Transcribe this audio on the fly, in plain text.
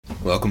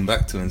Welcome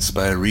back to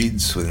Inspyre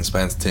Reads with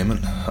Inspyre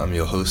Entertainment. I'm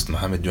your host,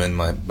 Mohammed, joined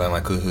by my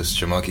co-host,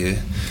 Jamak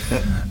here.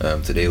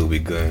 Today we'll be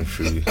going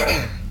through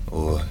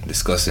or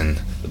discussing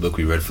the book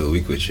we read for the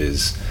week, which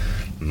is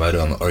Murder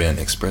on the Orient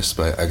Express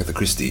by Agatha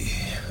Christie.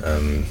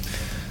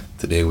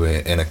 Today we're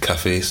in a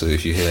cafe, so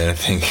if you hear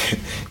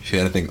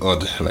anything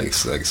odd, like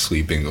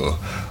sweeping or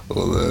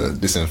the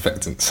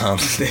disinfectant sound,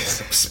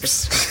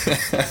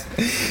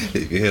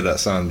 if you hear that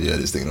sound,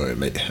 just ignore it,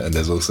 mate. And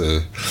there's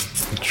also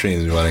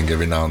trains running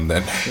every now and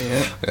then.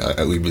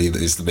 Yeah. We believe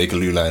that it's the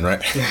Bakerloo line, right?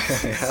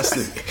 It has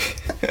to be.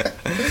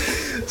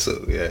 So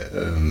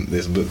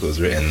this book was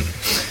written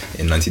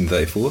in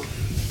 1934.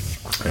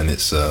 And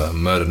it's a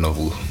murder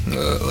novel,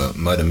 a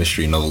murder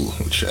mystery novel,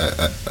 which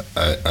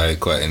I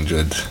quite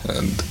enjoyed.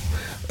 And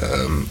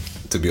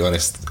to be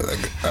honest,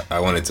 I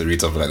wanted to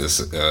read something like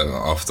this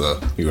after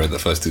we read the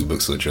first two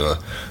books, which are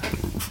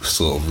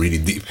sort of really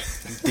deep.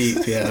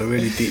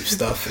 Really deep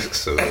stuff.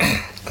 So,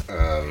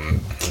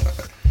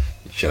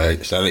 shall I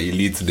let you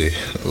lead today,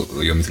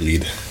 or you want me to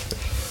lead?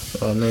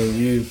 Oh no,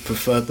 you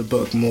preferred the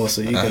book more, so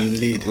you can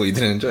lead. Well, you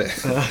didn't enjoy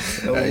it.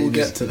 We'll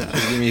get to that.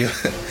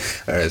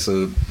 Alright,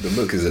 so the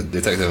book is a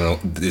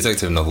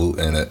detective novel,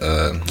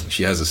 and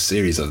she has a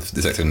series of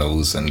detective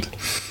novels, and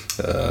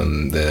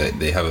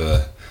they have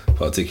a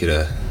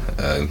particular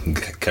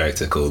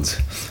character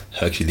called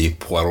Hercule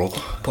Poirot,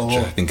 which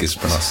I think is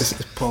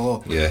pronounced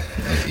Poirot. Yeah,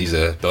 and he's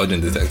a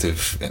Belgian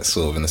detective,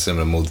 sort of in a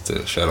similar mold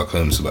to Sherlock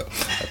Holmes, but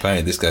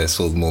apparently this guy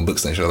sold more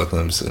books than Sherlock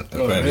Holmes. So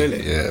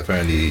really? Yeah,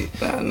 apparently he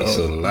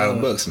sold a lot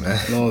of books, man.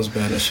 No one's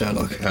better than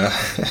Sherlock.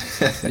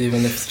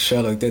 Even if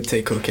Sherlock did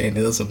take cocaine,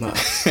 it doesn't matter.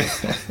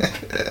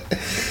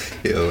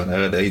 Yo, when I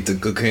heard that he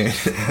took cocaine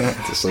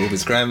to solve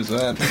his crimes,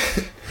 man,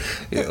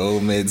 it all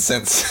made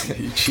sense.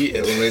 You cheated.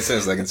 It all made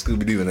sense, like in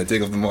Scooby-Doo when they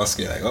take off the mask,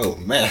 you're like, oh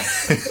man,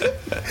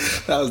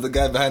 that was the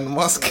guy behind the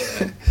mask.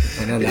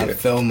 And then that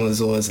film was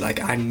always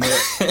like, I knew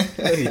it.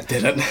 No, you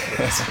didn't.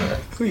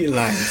 Who you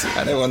lying to?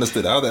 I never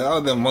understood how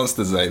the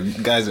monsters,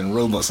 like guys and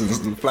robots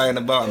and flying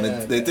about,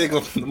 and they take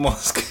off the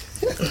mask.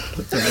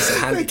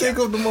 They take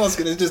off the mask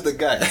and it's just a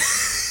guy.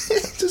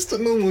 Just a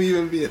normal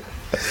human being.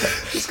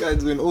 This guy's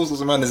doing all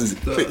sorts of madness,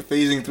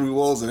 phasing through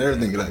walls and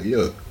everything. Like,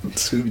 yo,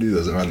 Scooby-Doo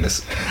does a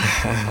madness.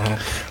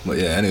 But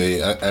yeah,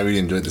 anyway, I really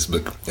enjoyed this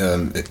book.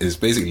 It's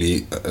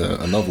basically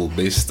a novel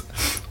based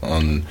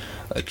on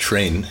a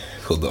train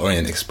called the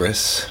Orient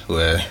Express,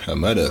 where a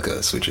murder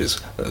occurs, which is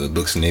the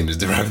book's name is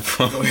derived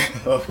from.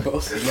 Of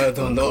course,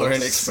 Murder on the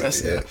Orient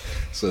Express. Yeah.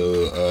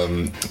 So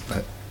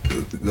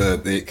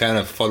it kind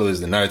of follows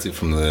the narrative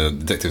from the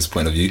detective's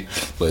point of view,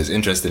 but it's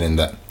interesting in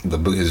that the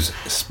book is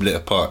split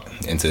apart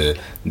into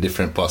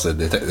different parts of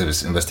the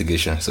detective's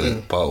investigation.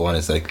 So part one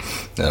is like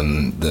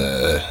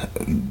the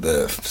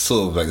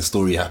sort of like the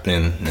story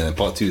happening, and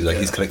part two is like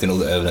he's collecting all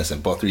the evidence,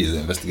 and part three is the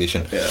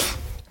investigation. Yeah.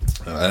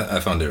 I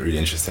found it really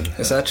interesting.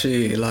 It's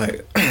actually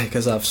like,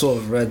 because I've sort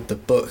of read the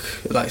book,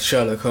 like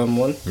Sherlock Holmes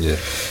one. Yeah.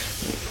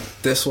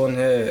 This one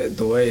here,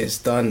 the way it's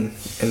done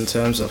in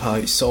terms of how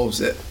he solves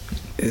it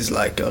is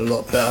like a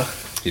lot better.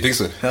 You think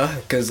so? Yeah,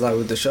 because like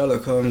with the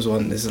Sherlock Holmes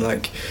one, it's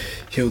like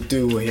he'll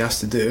do what he has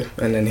to do,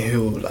 and then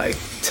he'll like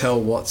tell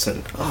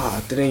Watson,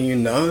 didn't you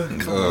know? How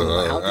did you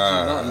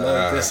not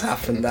know this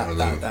happened, that,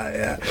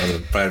 yeah. One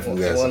of the prideful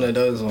guys. One of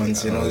those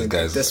ones, you know. Those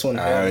guys, this one,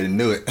 I already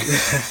knew it.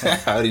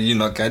 How did you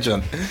not catch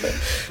on?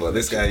 Well,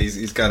 this guy,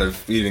 he's kind of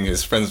feeding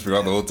his friends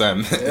throughout the whole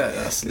time. Yeah,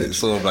 that's it's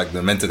sort of like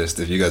The Mentalist.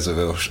 If you guys have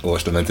ever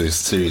watched The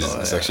Mentalist series,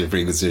 it's actually a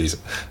pretty good series.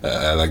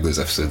 I like those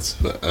episodes.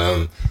 But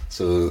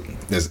so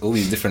there's all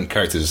these different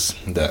characters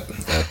that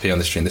appear on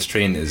this train. This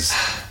train is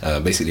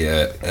basically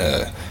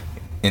a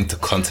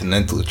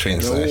intercontinental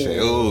train. So actually,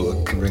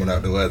 bringing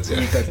out the words. Yeah.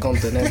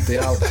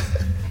 Intercontinental.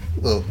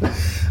 Oh,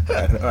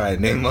 all right,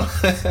 Neymar.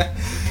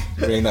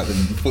 Bringing out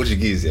the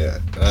Portuguese. Yeah.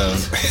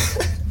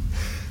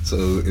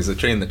 So it's a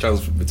train that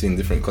travels between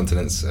different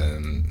continents,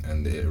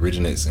 and it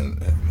originates in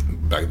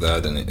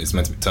Baghdad, and it's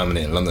meant to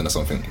terminate in London or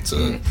something.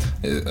 So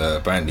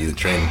apparently the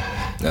train,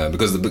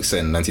 because the book's set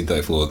in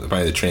 1934,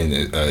 apparently the train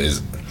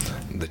is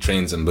the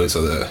trains and boats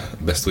are the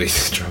best way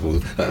to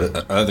travel.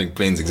 I don't think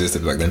planes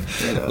existed back then.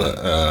 Yeah. But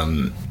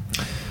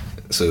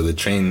so the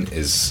train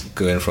is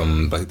going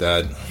from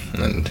Baghdad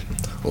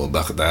or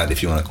Baghdad,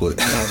 if you want to call it,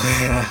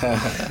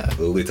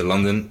 all the way to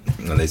London,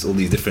 and there's all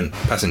these different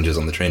passengers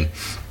on the train.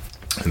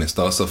 And it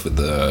starts off with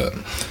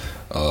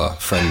our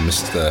friend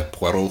Mr.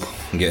 Poirot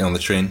getting on the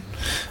train,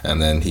 and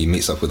then he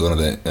meets up with one of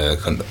the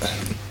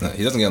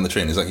he doesn't get on the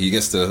train. It's like he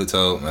gets to a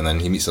hotel, and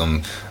then he meets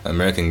some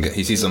American guy.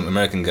 He sees some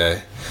American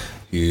guy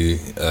who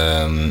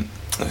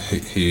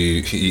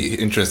he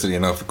interestingly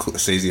enough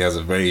says he has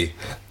a very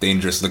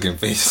dangerous looking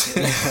face.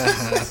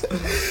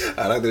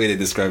 I like the way they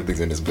describe things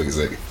in this book. It's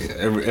like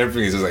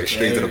everything is just like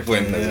straight to the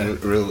point. Yeah.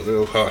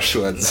 Real harsh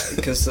words.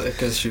 Because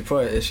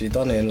she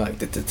done it in like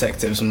the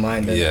detective's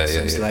mind.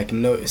 It's like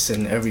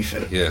noticing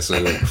everything. Yeah.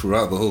 So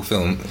throughout the whole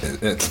throughout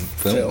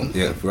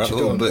the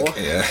whole book.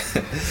 Yeah.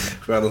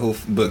 Throughout the whole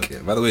book.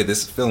 Yeah. By the way,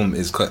 this film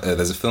is quite.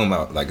 There's a film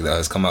out like that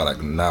has come out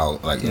like now,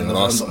 like in the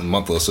last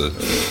month or so.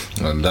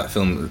 That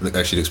film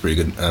actually looks pretty good.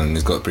 good, and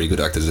it's got pretty good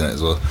actors in it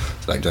as well,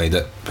 like Johnny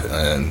Depp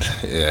and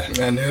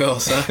And who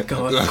else?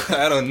 Go on.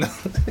 I don't know.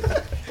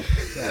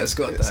 Yeah, it's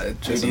got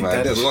that.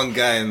 There's one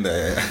guy in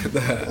there,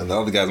 and the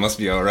other guys must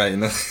be alright, you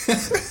know.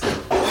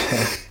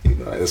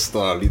 Like the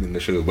star leading the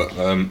show, but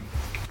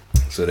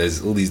so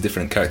there's all these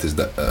different characters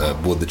that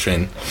board the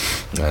train,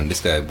 and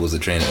this guy boards the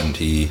train, and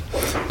he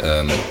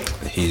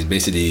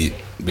basically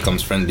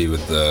becomes friendly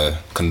with the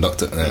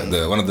conductor,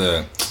 one of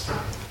the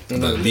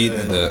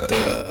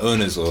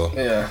owners or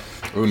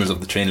owners of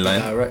the train line,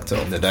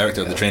 the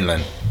director of the train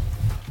line.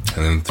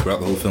 And then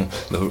throughout the whole film,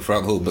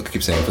 throughout the whole book, I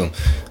keep saying film,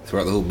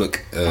 throughout the whole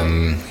book,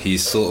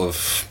 he's sort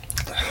of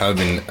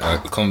having a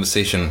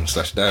conversation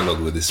 / dialogue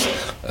with this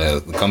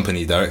the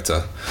company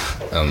director,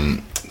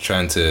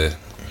 trying to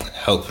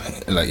help,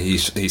 like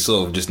he's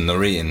sort of just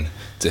narrating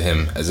to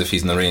him as if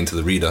he's narrating to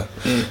the reader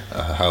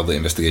how the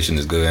investigation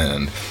is going,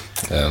 and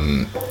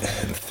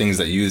things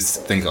that you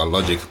think are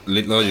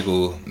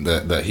logical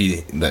that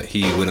he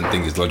wouldn't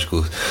think is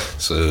logical.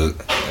 So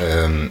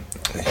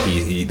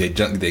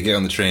they get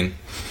on the train,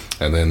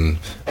 and then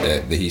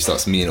he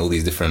starts meeting all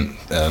these different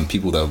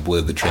people that have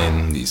boarded the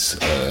train. These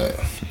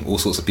all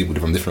sorts of people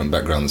from different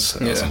backgrounds.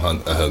 Some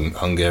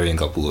Hungarian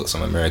couple,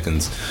 some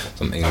Americans,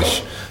 some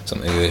English,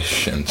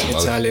 and some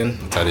Italian.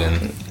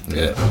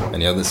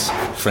 And the others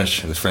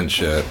the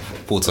French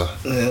porter.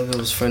 Yeah,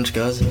 those French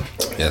guys.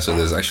 Yeah, so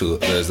there's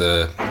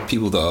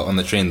people that are on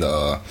the train that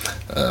are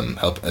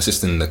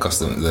assisting the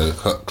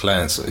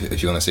clients,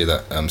 if you want to say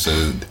that.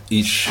 So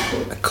each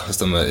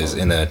customer is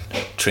in a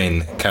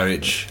train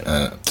carriage.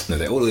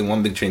 They're all in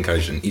one big train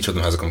carriage, and each of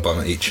them has a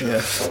compartment each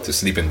to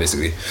sleep in,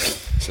 basically.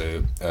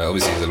 So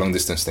obviously it's a long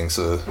distance thing.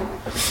 So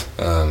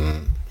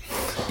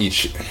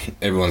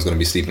everyone's going to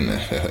be sleeping on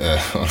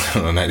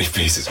a nightly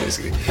basis,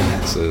 basically.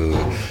 So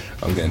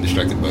I'm getting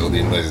distracted by all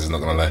the noises,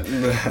 not going to lie.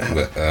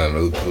 But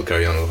we'll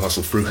carry on, we'll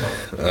hustle through.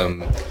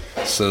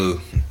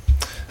 So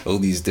all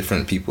these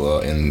different people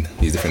are in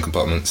these different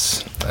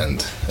compartments,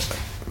 and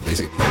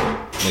basically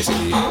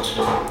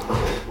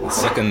the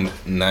second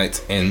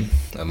night in,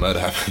 a murder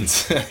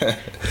happens.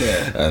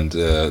 And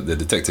the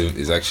detective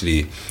is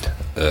actually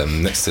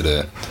next to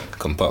the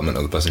compartment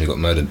of the person who got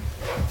murdered.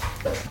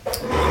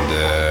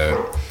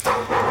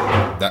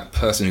 And that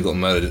person who got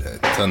murdered,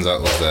 it turns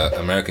out, was the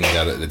American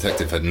guy that the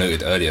detective had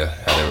noted earlier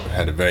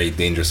had a very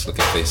dangerous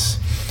looking face.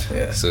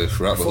 Yeah. So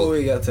before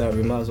we get to that,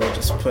 we might as well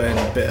just put in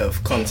a bit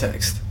of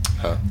context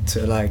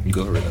to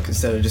go for it,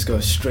 instead of just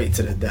going straight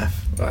to the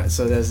death. Right.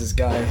 So there's this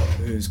guy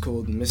who's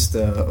called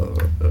Mr.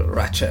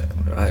 Ratchet.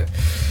 Right. I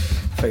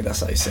think that's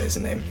how you say his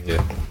name.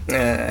 Yeah.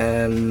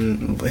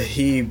 And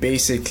he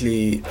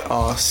basically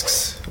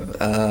asks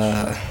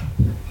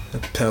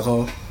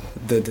Perrault,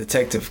 the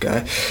detective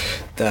guy,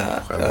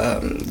 that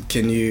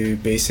can you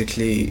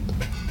basically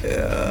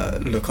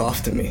look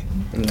after me?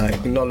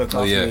 Like, not look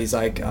after me, he's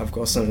like,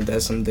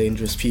 there's some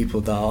dangerous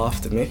people that are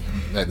after me.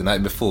 Like the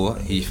night before,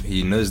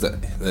 he knows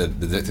that the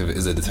detective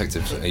is a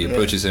detective, so he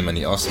approaches him and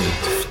he asks him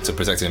to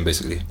protect him,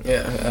 basically.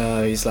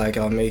 He's like,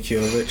 I'll make you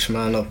a rich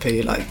man, I'll pay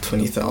you like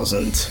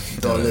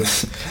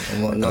 $20,000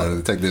 and whatnot. And the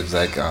detective's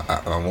like,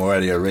 I'm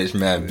already a rich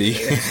man, B.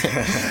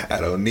 I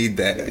don't need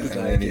that.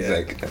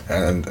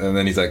 And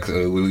then he's like,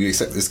 will you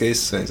accept this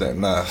case? And he's like,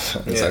 nah.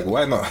 And he's like,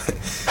 why not?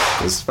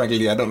 Because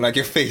frankly, I don't like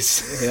your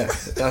face. Yeah,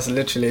 that's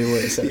literally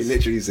what he says. He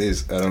literally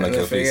says, I don't like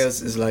your face. The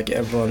thing is like,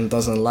 everyone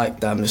doesn't like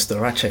that Mr.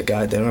 Ratchet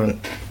guy.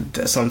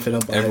 There's something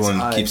about everyone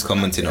his eyes. Keeps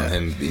commenting on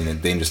him being a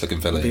dangerous looking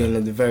fella. Being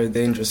a very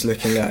dangerous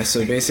looking guy.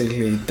 So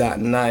basically, that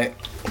night,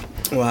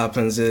 what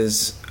happens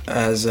is,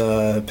 as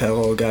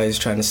Perrault guy is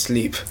trying to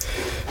sleep,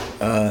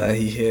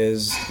 he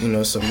hears,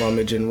 some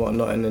rummage and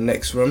whatnot in the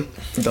next room.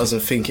 He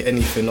doesn't think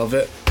anything of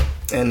it.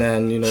 And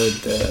then,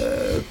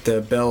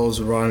 the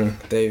bells rung.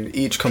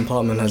 Each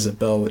compartment has a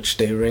bell which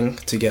they ring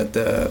to get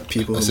the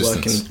people who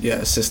work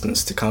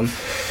assistants to come.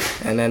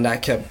 And then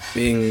that kept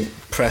being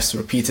pressed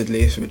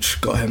repeatedly,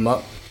 which got him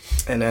up.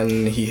 And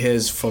then he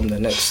hears from the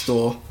next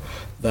door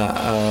that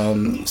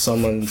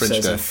someone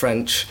says in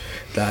French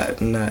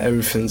that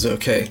everything's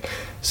okay.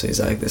 So he's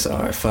like, this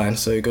alright, fine.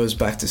 So he goes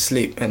back to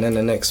sleep, and then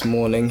the next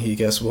morning he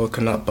gets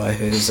woken up by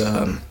his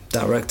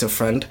director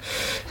friend,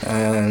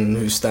 and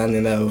who's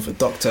standing there with a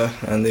doctor,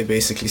 and they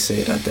basically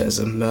say that there's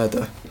a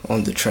murder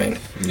on the train.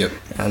 Yep.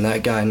 And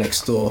that guy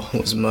next door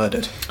was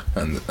murdered.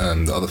 And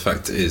the other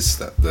fact is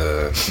that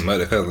the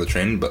murder occurred on the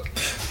train, but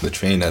the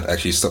train had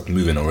actually stopped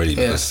moving already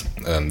because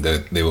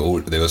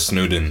they were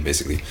snowed in,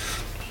 basically.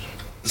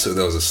 So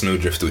there was a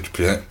snowdrift which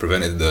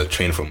prevented the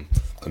train from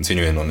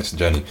continuing on its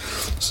journey.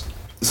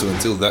 So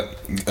until that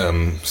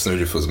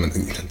snowdrift was meant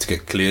to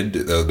get cleared,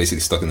 they were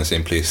basically stuck in the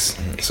same place.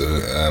 So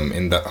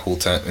in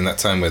that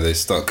time where they're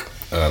stuck,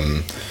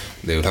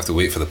 they would have to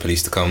wait for the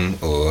police to come,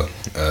 or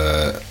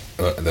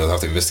they'll have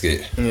to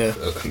investigate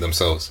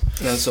themselves.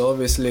 And so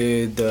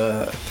obviously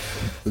the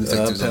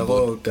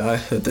Perot guy,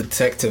 the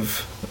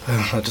detective,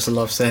 I just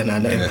love saying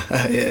that name.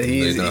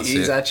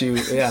 He's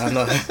actually, I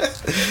know.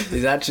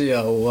 He's actually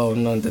a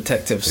well-known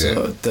detective.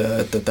 So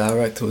the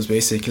director was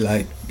basically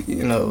like,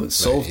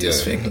 solve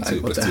this thing.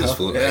 Like, what the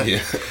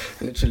hell?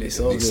 Literally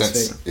solve Makes this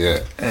sense. thing. Yeah.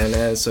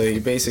 And so he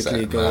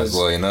basically goes.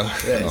 Might as well,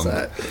 Yeah, it's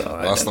like, all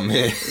right, last time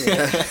here.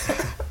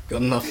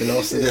 Got nothing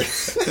else to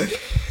do.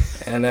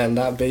 And then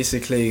that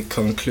basically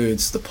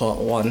concludes the part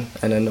 1.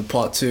 And then the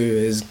part 2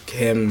 is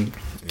him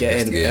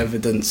getting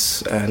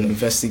evidence and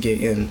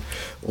investigating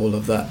all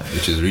of that,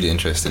 which is really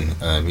interesting.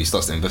 He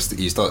starts to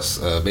investigate. He starts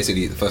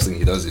basically the first thing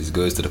he does is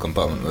goes to the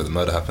compartment where the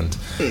murder happened.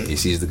 He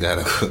sees the guy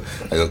that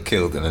got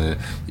killed, and then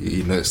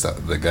he noticed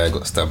that the guy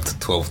got stabbed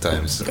 12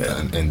 times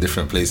in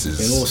different places,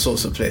 in all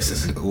sorts of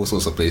places.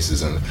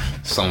 And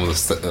some of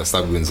the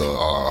stab wounds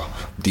are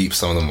deep,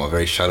 some of them are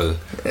very shallow,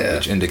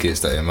 which indicates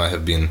that it might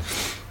have been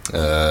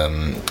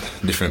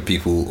different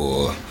people,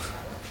 or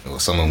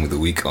someone with a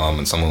weak arm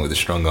and someone with a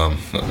strong arm,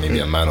 maybe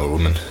a man or a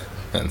woman.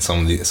 And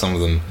some of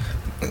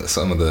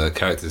the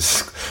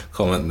characters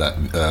comment that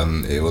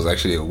it was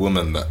actually a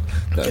woman that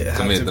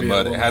committed the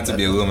murder. It had to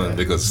be a woman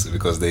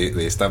because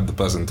they stabbed the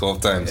person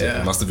 12 times.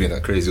 It must have been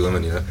a crazy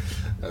woman,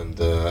 And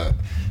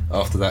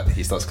after that,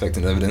 he starts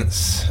collecting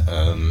evidence,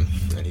 and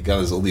he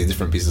gathers all these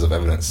different pieces of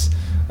evidence,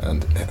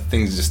 and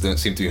things just don't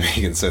seem to be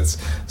making sense.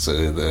 So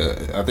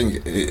I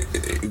think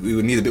we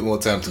would need a bit more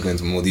time to go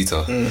into more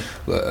detail.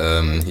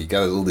 But he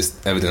gathers all this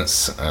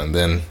evidence, and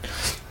then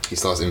he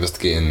starts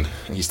investigating.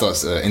 He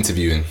starts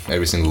interviewing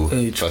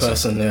each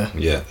person.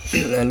 Yeah.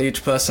 And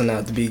each person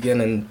at the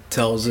beginning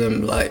tells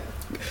him like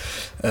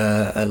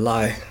a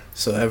lie.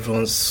 So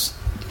everyone's,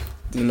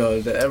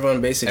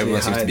 everyone basically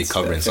everyone seems to be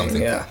covering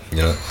something.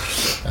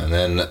 And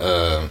then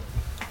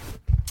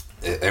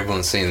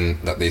everyone's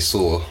saying that they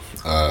saw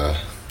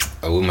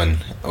a woman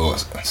or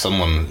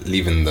someone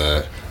leaving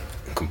the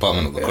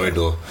compartment of the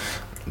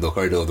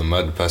corridor of the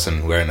murdered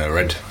person wearing a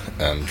red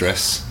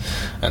dress,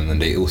 and then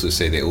they also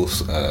say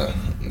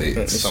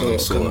some of them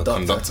saw a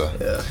conductor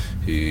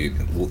who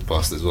walked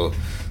past as well.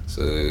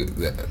 So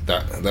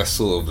that's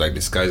sort of like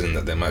disguising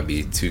that there might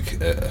be two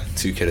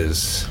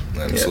killers,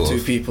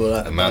 two people,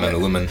 a man and a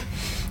woman,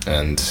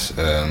 and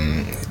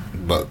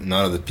but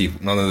none of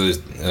those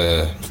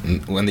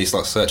when they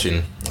start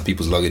searching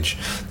people's luggage,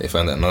 they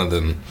find that none of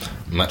them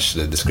match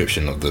the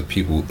description of the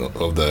people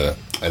of the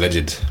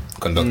alleged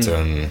conductor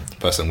and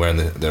person wearing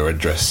the red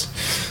dress.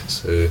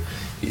 So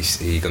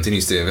he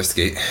continues to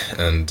investigate,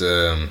 and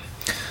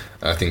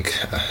I think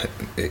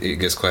it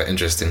gets quite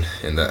interesting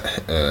in that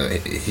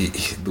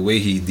the way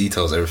he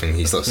details everything.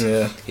 He starts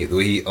the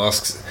way he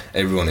asks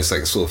everyone. It's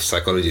like a sort of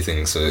psychology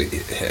thing. So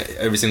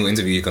every single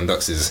interview he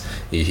conducts is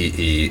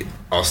he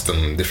asks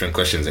them different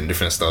questions in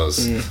different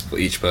styles for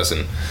each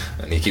person,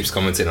 and he keeps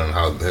commenting on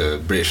how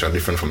the British are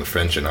different from the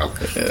French, and how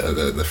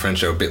the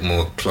French are a bit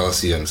more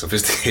classy and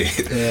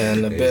sophisticated.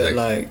 And a bit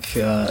like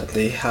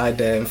they hide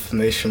their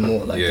information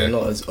more. Like they're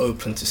not as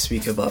open to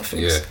speak about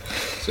things.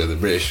 So the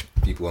British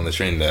people on the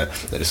train they're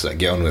just like,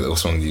 get on with it,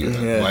 what's wrong with you?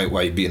 Why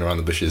are you beating around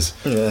the bushes?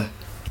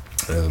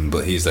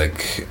 But he's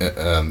like,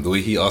 the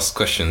way he asks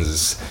questions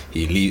is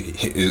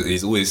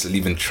he's always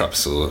leaving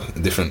traps or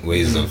different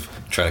ways of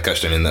trying to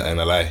catch them in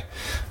a lie,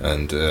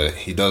 and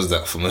he does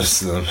that for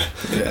most of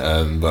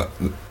them. But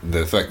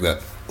the fact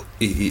that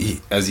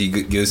as he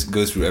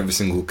goes through every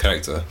single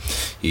character,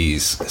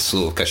 he's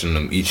sort of catching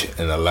them each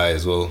in a lie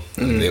as well.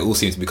 And they all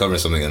seem to be covering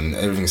something, and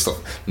everything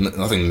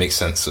nothing makes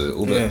sense. So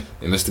all the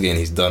investigating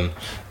he's done,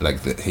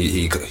 like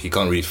he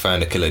can't really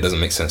find a killer. It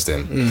doesn't make sense to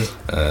him.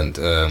 And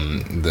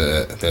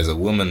there's a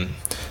woman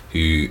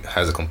who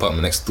has a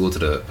compartment next door to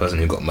the person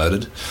who got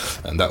murdered,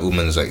 and that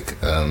woman is like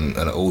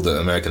an older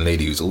American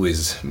lady who's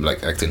always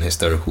like acting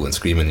hysterical and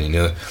screaming,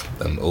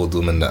 old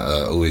woman that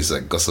are always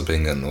like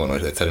gossiping and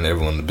whatnot, like, telling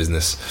everyone the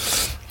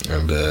business.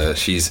 And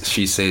she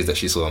says that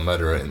she saw a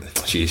murderer, and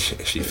she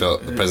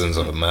felt the presence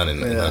of a man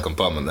in her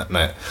compartment that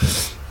night.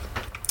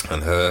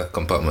 And her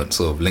compartment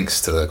sort of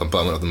links to the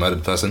compartment of the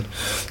murdered person.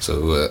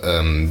 So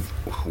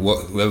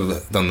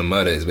whoever done the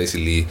murder is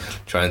basically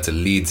trying to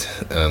lead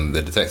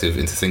the detective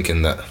into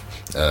thinking that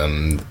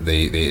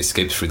they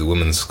escaped through the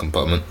woman's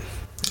compartment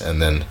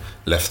and then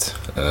left.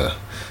 So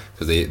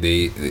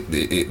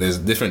there's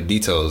different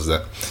details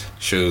that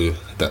show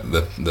that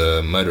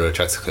the murderer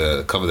tried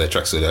to cover their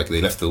tracks. So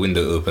they left the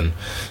window open.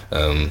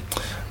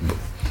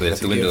 They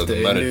left the window of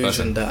the murdered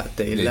person. That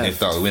they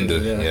left out the window,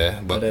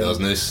 but there was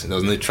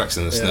no tracks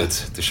in the snow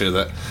to show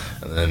that.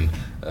 And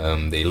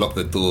then they locked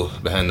the door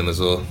behind them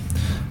as well.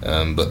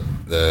 But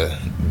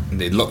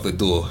they locked the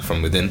door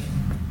from within.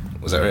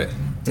 Was that right?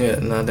 Yeah,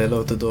 they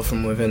locked the door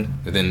from within.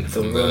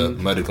 From the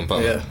murdered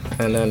compartment.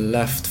 Yeah, and then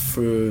left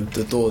through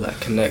the door that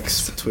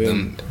connects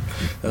between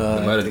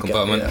the murdered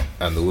compartment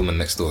and the woman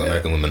next door, the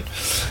American woman.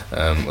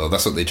 Well,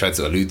 that's what they tried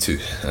to allude to,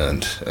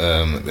 and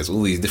there's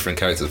all these different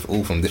characters,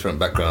 all from different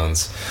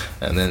backgrounds.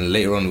 And then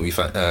later on, we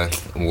found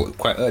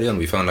quite early on,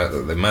 we found out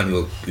that the man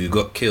who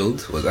got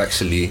killed was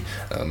actually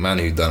a man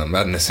who'd done a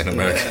madness in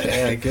America.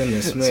 Yeah,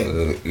 goodness me.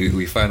 So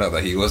we find out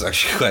that he was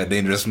actually quite a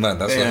dangerous man.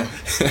 That's why.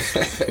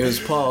 He was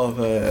part of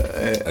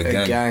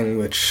a gang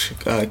which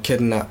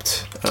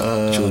kidnapped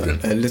children,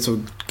 a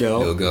little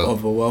girl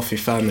of a wealthy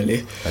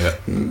family,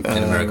 in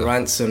America.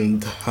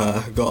 Ransomed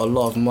her, got a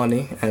lot of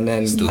money, and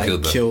then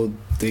killed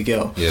the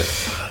girl. Yeah.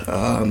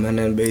 And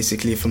then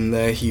basically from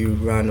there he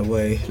ran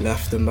away,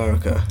 left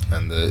America.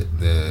 And the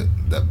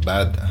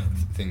bad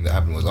thing that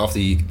happened was after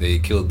they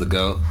killed the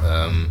girl,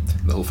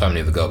 the whole family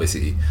of the girl,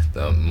 basically,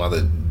 the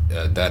mother,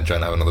 dad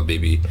trying to have another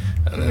baby,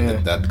 and then the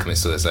dad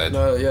commits suicide.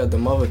 The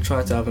mother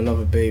tried to have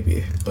another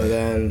baby, but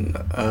then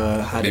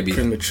had it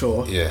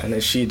premature, and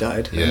then she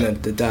died, and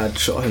then the dad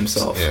shot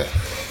himself. Yeah.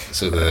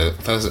 So the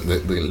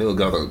little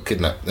girl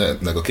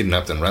that got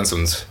kidnapped and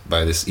ransomed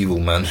by this evil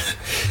man,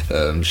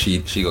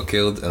 she got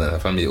killed, and then her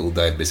family all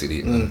died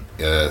basically.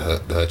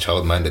 Her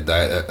child-minded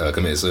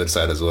committed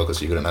suicide as well because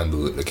she couldn't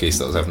handle the case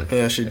that was happening.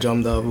 Yeah, she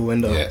jumped out of a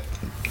window. Yeah.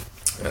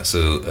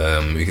 So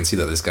we can see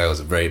that this guy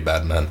was a very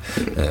bad man,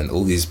 and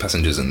all these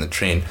passengers in the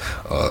train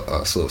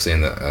are sort of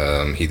saying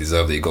that he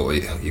deserved it.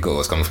 He got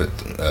what's coming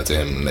to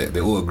him.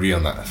 They all agree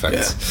on that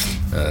fact,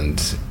 and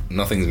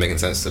nothing's making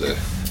sense to the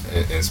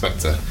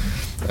inspector.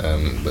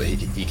 But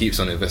he keeps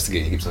on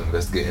investigating.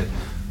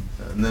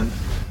 And then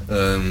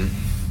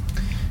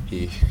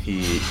he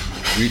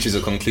reaches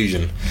a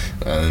conclusion,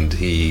 and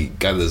he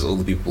gathers all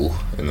the people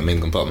in the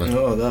main compartment.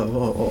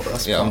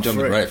 That's I'm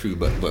jumping right through.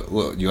 But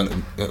what do you want to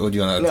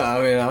add? No,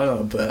 I mean, I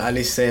don't know, but at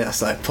least say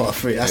that's like part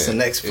 3. That's the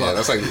next part.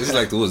 Yeah, this is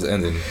like towards the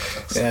ending.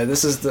 Yeah,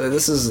 this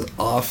is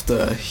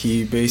after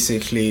he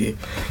basically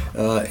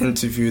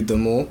interviewed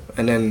them all,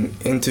 and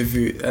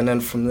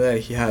then from there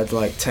he had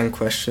like 10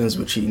 questions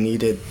which he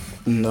needed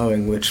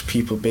knowing, which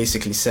people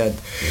basically said.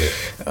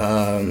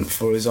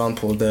 For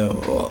example,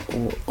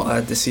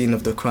 at the scene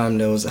of the crime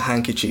there was a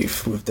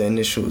handkerchief with the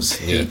initials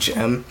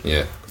HM,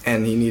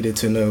 and he needed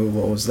to know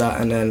what was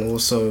that. And then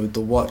also the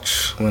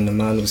watch when the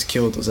man was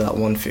killed was at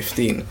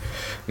 1:15,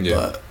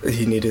 but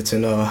he needed to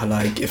know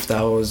like if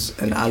that was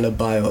an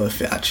alibi or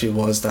if it actually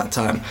was that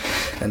time.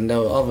 And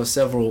there were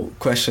several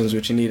questions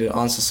which he needed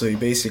answers, so he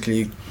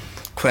basically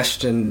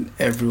questioned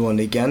everyone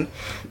again,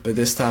 but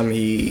this time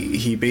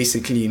he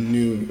basically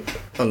knew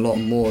a lot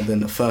more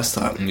than the first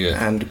time,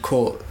 and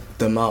caught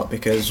them out,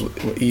 because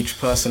each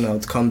person that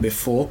would come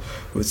before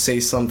would say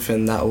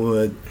something that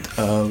would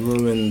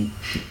ruin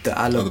the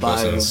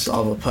alibi of the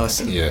other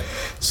person.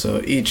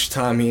 So each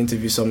time he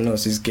interviews someone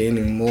else, he's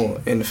gaining more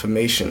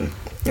information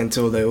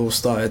until they all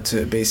started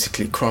to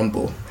basically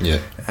crumble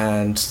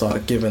and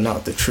start giving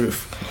out the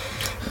truth.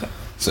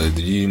 So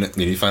did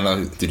you find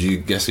out? Did you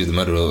guess who the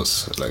murderer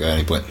was? Like at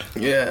any point? I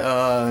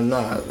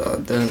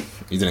didn't.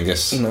 You didn't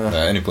guess at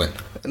any point?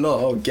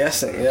 No,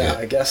 guessing.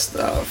 I guessed.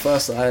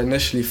 First, I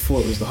initially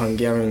thought it was the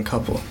Hungarian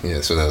couple.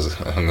 Yeah, so there was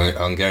a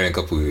Hungarian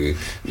couple who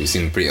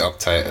seemed pretty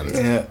uptight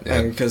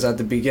and because at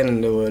the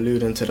beginning they were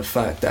alluding to the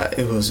fact that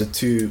it was a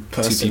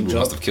two-person Two people job.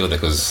 must have killed her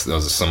because there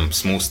was some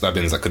small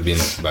stabbings that could be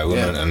by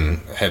women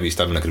and heavy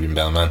stabbing that could have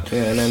been by a man.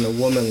 Yeah, and then the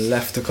woman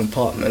left the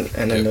compartment,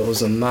 and then there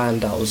was a man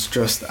that was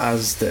dressed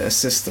as the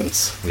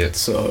assistant. Yeah.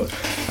 So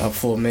I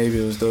thought maybe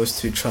it was those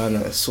two trying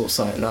to sort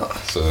something out.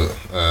 So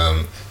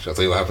shall I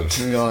tell you what happened?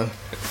 Go on.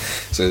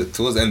 So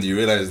towards the end, you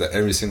realise that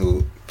every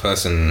single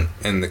person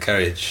in the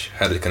carriage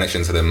had a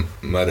connection to the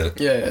murder.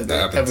 That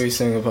happened. Every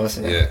single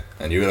person.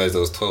 And you realise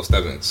there was 12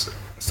 stab wounds.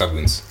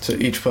 So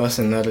each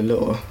person had a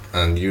little.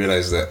 And you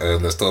realise that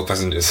there's 12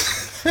 passengers.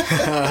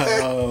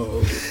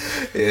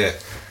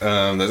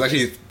 There's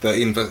actually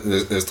 13.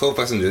 There's 12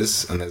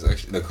 passengers, and there's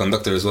actually the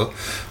conductor as well.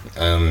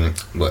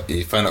 But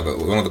you find out that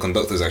one of the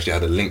conductors actually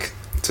had a link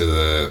to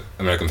the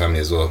American family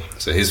as well.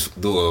 So his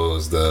daughter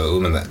was the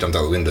woman that jumped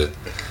out the window.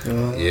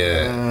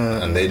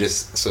 And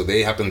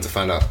they happened to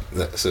find out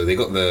that, so they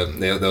got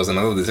there was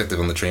another detective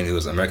on the train who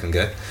was an American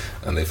guy,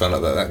 and they found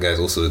out that guy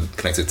is also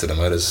connected to the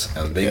murders,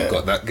 and they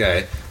got that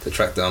guy to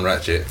track down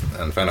Ratchet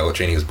and find out what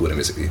train he was boarding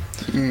basically.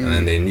 And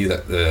then they knew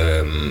that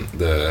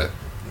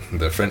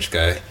the French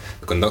guy,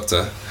 the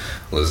conductor,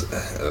 was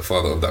the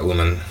father of that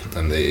woman,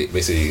 and they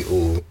basically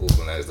all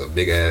organized a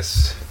big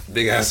ass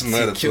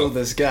murder to kill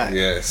this guy.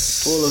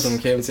 Yes, all of them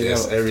came together.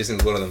 Yes, every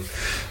single one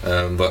of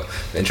them. But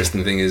the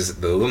interesting thing is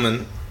the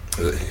woman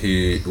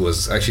who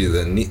was actually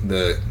the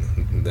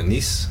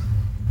niece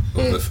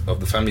of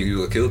the family who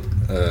got killed,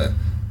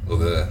 or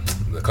the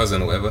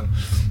cousin or whatever.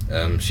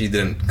 She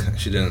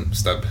didn't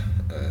stab.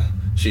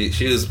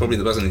 She was probably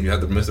the person who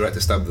had the most right to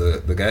stab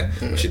the guy,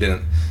 but she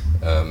didn't.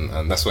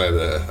 And that's why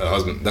her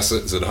husband. So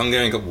the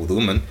Hungarian couple, the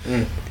woman.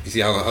 You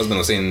see how her husband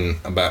was saying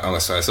about, I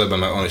swear by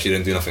my honor, she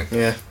didn't do nothing.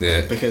 Yeah.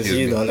 Because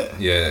he done it.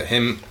 Yeah,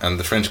 him and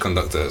the French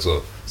conductor as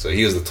well. So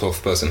he was the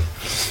 12th person.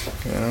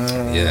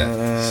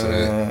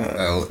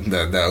 So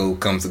that all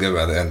come together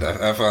at the end.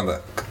 I found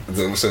that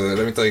So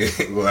let me tell you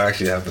what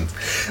actually happened.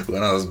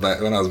 When I was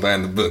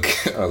buying the book,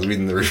 I was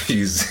reading the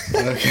reviews.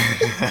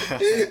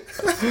 Okay.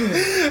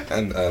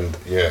 and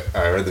yeah,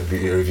 I read the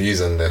reviews,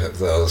 and there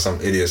was some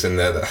idiots in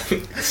there that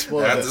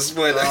I had to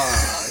spoil it.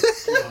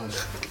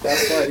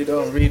 That's why you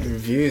don't read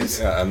reviews.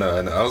 Yeah, I know.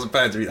 I was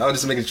planning to read. I was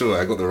just making sure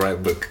I got the right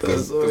book,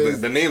 because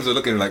the names were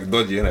looking like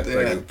dodgy, innit?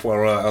 Yeah. Like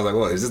Poirot. I was like,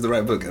 what, is this the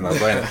right book? And I was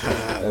buying it.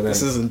 And then,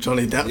 This isn't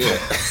Johnny Depp. yeah.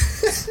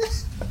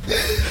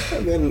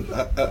 And then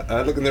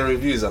I look in the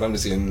reviews, and I'm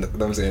saying,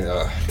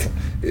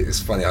 it's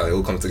funny how they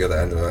all come together,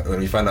 and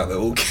when you find out they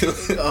all killed,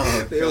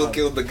 all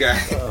killed the guy.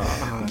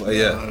 But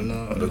yeah,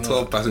 the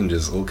 12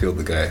 passengers all killed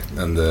the guy.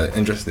 And the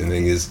interesting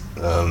thing is,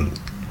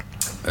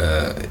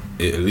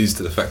 it alludes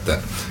to the fact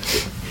that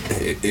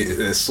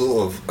it's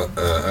sort of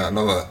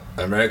another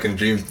American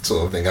dream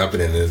sort of thing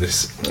happening in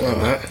this.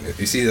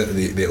 You see that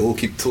they all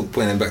keep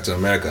pointing back to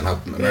America and how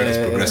America's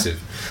progressive.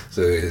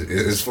 So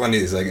it's funny.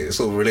 It's like it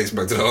sort of relates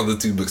back to the other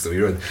two books that we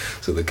read.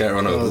 So the Cat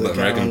Runner with all the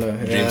American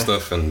dream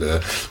stuff, and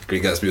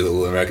Great Gatsby with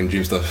all the American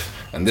dream stuff.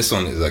 And this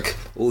one is like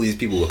all these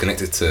people were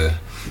connected to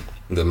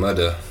the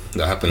murder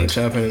that happened. Which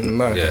happened in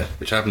America. Yeah,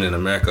 which happened in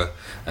America,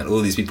 and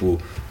all these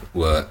people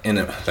were in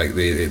it, like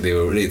they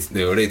were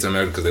related to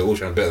America because they were all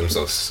trying to better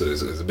themselves. So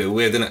it's a bit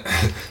weird, isn't it?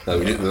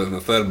 Like the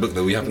third book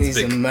that we happen These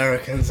to pick.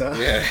 Americans, huh?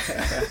 Yeah.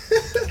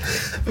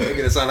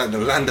 Making it sound like the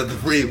land of the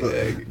free, but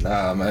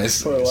nah, man, it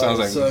sounds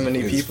like so many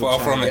it's people far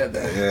from get it.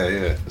 there.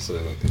 Yeah. So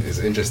it's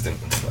interesting.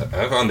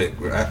 I found it.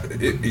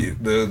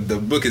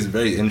 The book is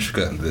very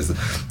intricate, and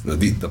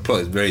the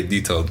plot is very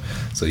detailed.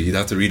 So you'd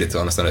have to read it to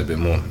understand it a bit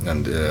more.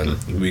 And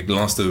we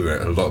glanced over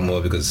it a lot more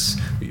because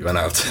we ran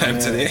out of time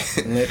today.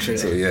 Literally.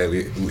 So yeah,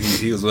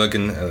 he was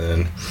working,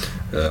 and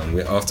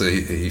then after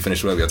he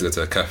finished work, we had to go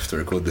to a cafe to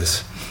record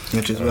this.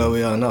 Which is where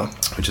we are now.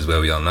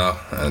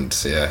 And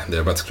so, yeah,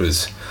 they're about to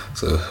close,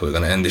 so we're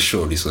gonna end this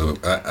shortly. So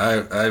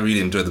I really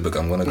enjoyed the book.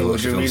 I'm gonna go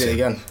watch the film. Would you read it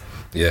again?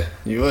 Yeah,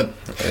 you would.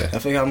 Yeah. I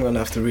think I'm gonna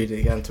have to read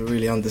it again to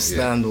really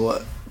understand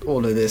what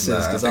all of this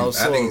is, because I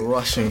was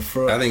rushing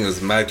through it. I think it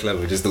was mad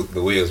clever, just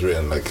the way it was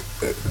written, like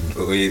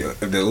the way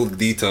all the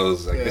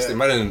details. Like just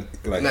imagine,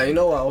 like now you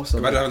know what I also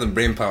imagine having the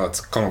brain power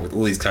to come up with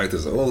all these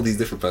characters, all these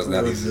different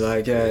personalities.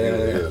 Like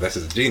that's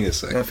just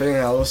genius. Like. The thing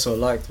I also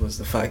liked was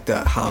the fact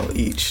that how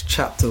each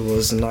chapter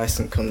was nice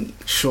and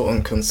short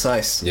and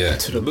concise. Yeah,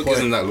 to the book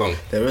isn't that long.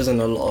 There isn't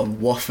a lot of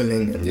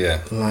waffling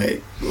and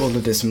like all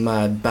of this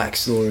mad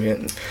backstory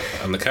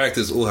and the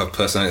characters all have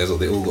personalities, or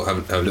they all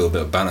have a little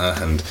bit of banter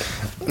and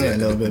a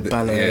little bit of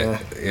banter.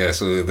 Yeah.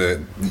 So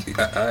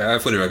I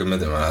fully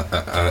recommend it, man.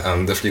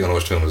 I'm definitely gonna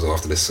watch the film as well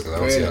after this. I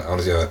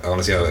want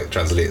to see how it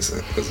translates,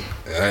 because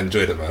I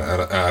enjoyed it,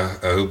 man.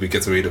 I hope we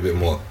get to read a bit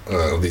more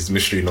of these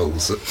mystery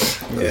novels.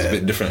 It's a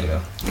bit different, you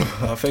know.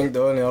 I think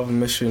the only other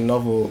mystery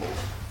novel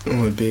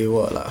would be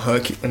not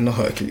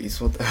Hercules,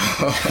 what the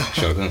hell?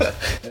 Sherlock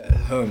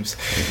Holmes. Holmes.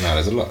 Nah,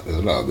 there's a lot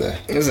out there.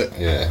 Is it?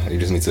 Yeah, you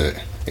just need to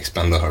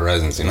expand the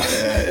horizons, you know.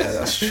 Yeah,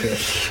 that's true.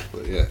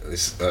 But yeah,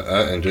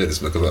 I enjoyed this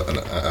book a lot, and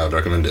I would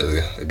recommend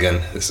it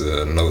again. This is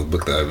another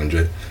book that I've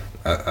enjoyed.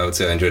 I would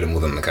say I enjoyed it more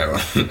than the Cat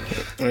Runner.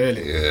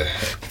 Really? Yeah.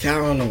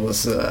 Cat Runner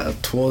was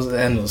towards the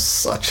end was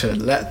such a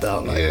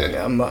letdown.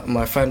 Like,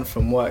 my friend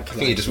from work. I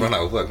think he just ran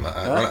out of work, man.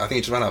 I think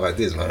he just ran out of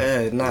ideas, man.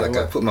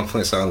 Yeah, I put my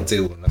points out on the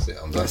table, and that's it.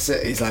 I'm done. That's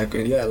it. He's like,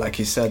 like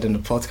he said in the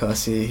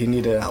podcast, he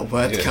needed that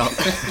word count.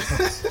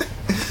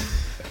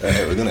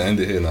 We're gonna end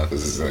it here now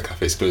because the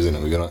cafe's closing,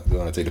 and we're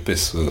gonna take a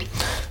piss. So,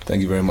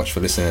 thank you very much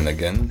for listening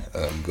again.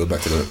 Go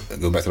back to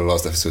the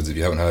last episodes if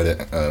you haven't heard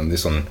it.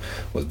 This one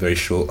was very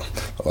short.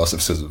 The last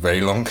episodes were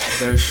very long.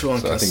 Very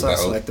short and concise, I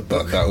think like the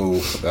book.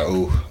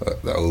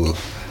 That all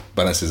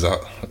balances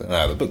out.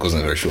 Nah, the book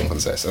wasn't very short and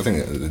concise. I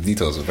think the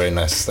details were very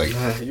nice. Like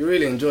you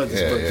really enjoyed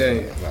this book,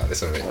 didn't you? Nah,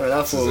 listen,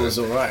 I thought it was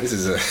alright. This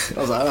is I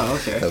was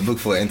like, okay. A book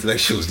for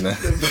intellectuals, you know.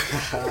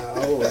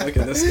 Oh, look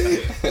at this guy.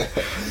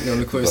 You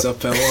want to call yourself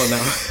Perron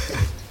now?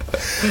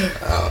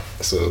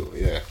 So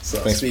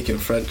thanks. Speaking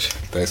French.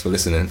 Thanks for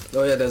listening.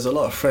 Oh yeah, there's a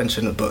lot of French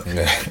in the book.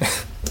 Yeah.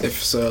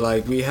 If so,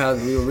 like we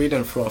were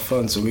reading through our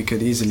phone, so we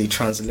could easily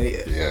translate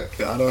it. Yeah.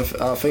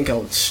 I think I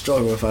would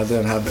struggle if I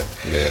didn't have it.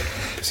 Yeah.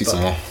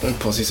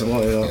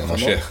 Précisément, you know. Yeah, mon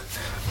cher.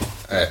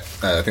 I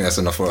think that's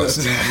enough for us.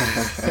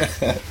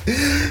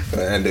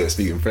 And they were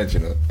speaking French, you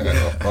know.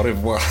 Au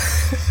revoir.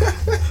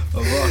 Au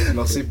revoir.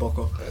 Merci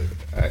beaucoup.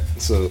 Alright,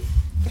 so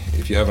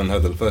if you haven't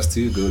heard the first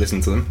two, go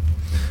listen to them.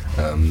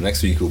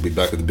 Next week we'll be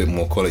back with a bit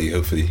more quality,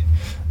 hopefully.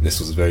 This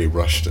was very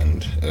rushed,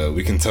 and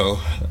we can tell,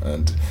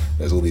 and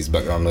there's all these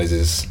background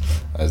noises,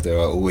 as there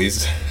are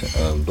always,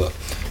 but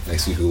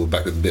next week we'll be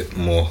back with a bit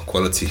more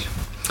quality.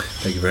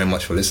 Thank you very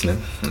much for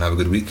listening, and have a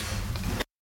good week.